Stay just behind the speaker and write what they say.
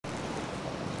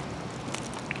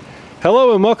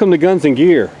Hello and welcome to Guns and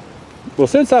Gear. Well,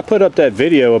 since I put up that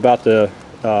video about the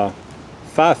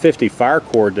 550 fire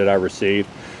cord that I received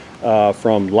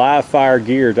from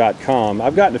livefiregear.com,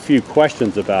 I've gotten a few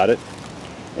questions about it.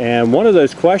 And one of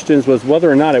those questions was whether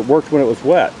or not it worked when it was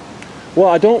wet. Well,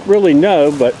 I don't really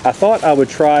know, but I thought I would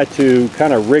try to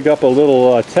kind of rig up a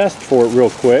little test for it real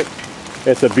quick.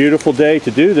 It's a beautiful day to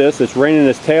do this. It's raining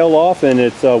its tail off and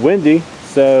it's windy,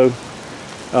 so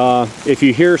if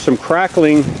you hear some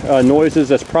crackling noises,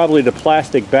 that's probably the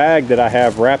plastic bag that I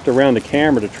have wrapped around the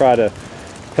camera to try to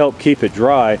help keep it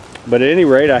dry. But at any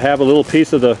rate, I have a little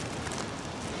piece of the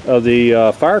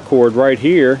fire cord right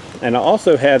here, and I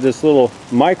also have this little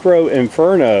Micro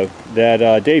Inferno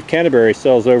that Dave Canterbury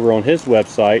sells over on his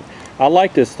website. I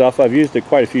like this stuff. I've used it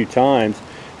quite a few times,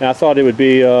 and I thought it would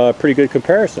be a pretty good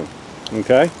comparison,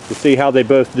 okay, to see how they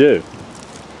both do.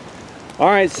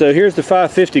 Alright, so here's the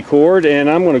 550 cord, and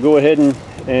I'm going to go ahead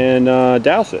and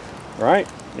douse it, right?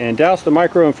 And douse the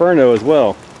Micro Inferno as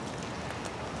well.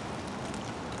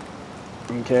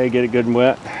 Okay, get it good and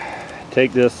wet.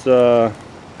 Take this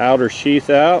outer sheath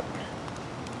out,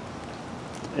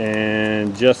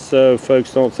 and just so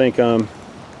folks don't think I'm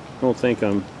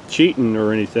cheating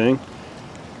or anything,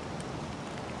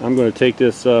 I'm going to take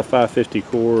this 550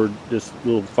 cord, this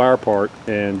little fire part,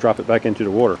 and drop it back into the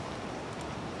water.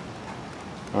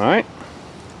 Alright,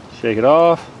 shake it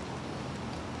off,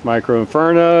 Micro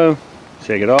Inferno,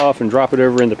 shake it off and drop it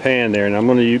over in the pan there. And I'm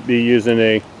going to be using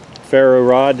a ferro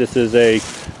rod. This is a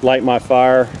Light My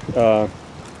Fire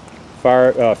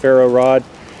ferro rod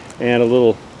and a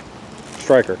little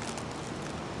striker.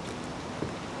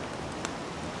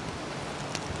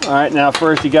 Alright, now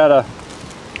first you're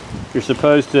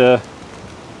supposed to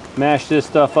mash this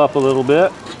stuff up a little bit,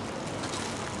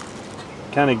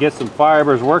 kind of get some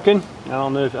fibers working. I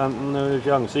don't know if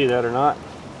y'all can see that or not.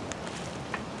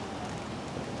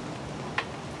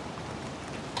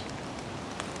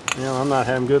 You know, I'm not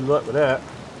having good luck with that.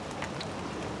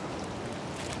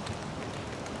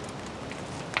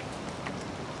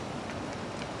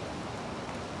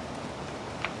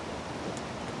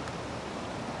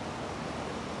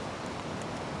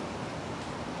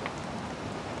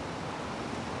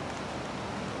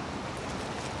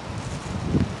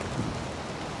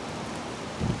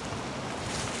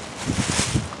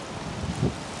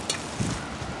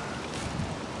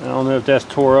 I don't know if that's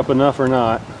tore up enough or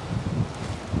not.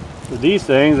 With these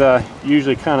things, I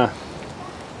usually kind of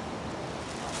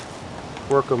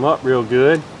work them up real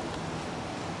good.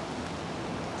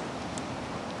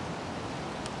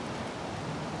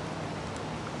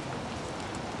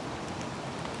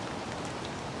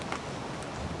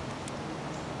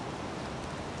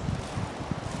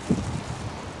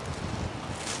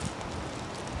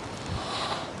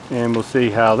 And we'll see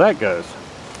how that goes.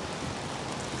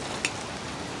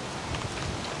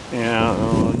 And I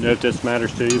don't know if this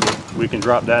matters to you, but we can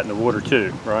drop that in the water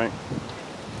too, right?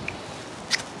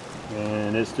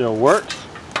 And it still works.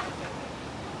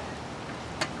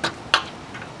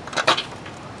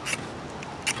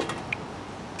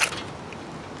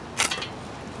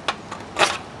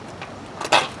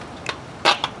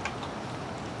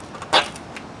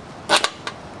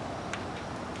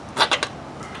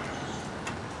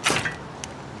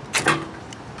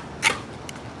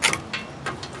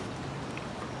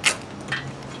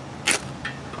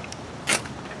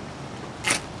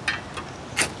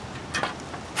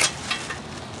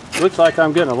 Looks like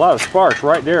I'm getting a lot of sparks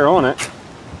right there on it.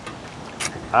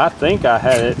 I think I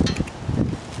had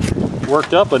it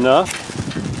worked up enough,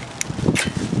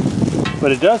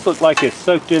 but it does look like it's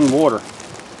soaked in water.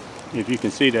 If you can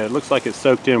see that, it looks like it's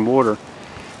soaked in water,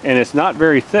 and it's not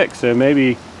very thick, so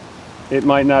maybe it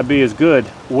might not be as good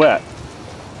wet.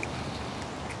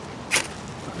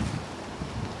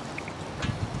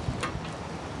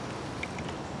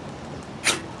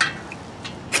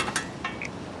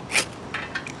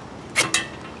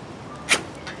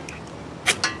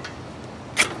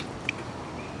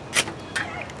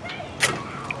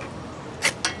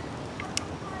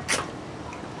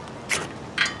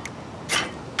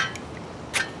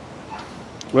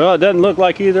 Well, it doesn't look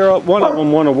like either one of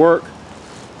them want to work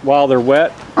while they're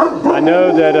wet. I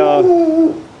know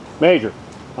that, Major,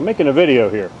 I'm making a video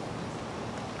here.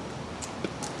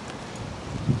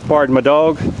 Pardon my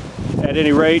dog. At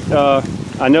any rate,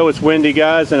 I know it's windy,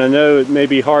 guys, and I know it may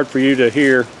be hard for you to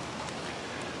hear,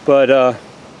 but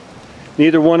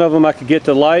neither one of them I could get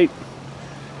to light.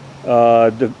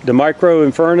 The Micro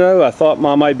Inferno, I thought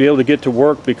I might be able to get to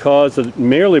work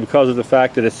merely because of the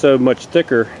fact that it's so much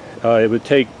thicker.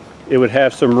 It would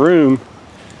have some room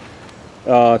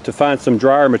to find some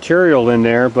drier material in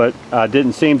there, but I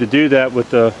didn't seem to do that with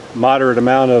the moderate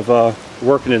amount of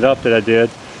working it up that I did.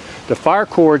 The fire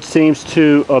cord seems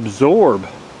to absorb.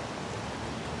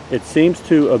 It seems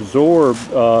to absorb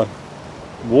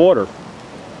water,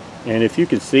 and if you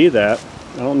can see that,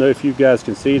 I don't know if you guys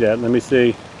can see that. Let me see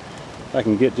if I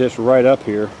can get this right up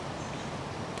here.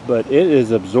 But it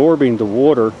is absorbing the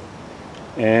water,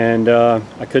 and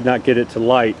I could not get it to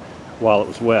light while it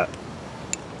was wet.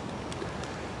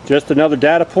 Just another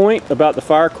data point about the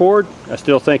fire cord. I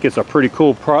still think it's a pretty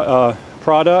cool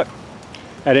product.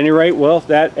 At any rate, well,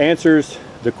 that answers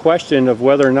the question of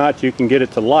whether or not you can get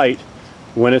it to light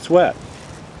when it's wet.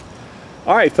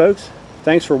 All right, folks,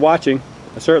 thanks for watching.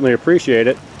 I certainly appreciate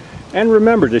it. And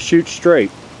remember to shoot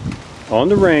straight on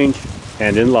the range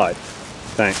and in life.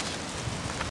 Thanks.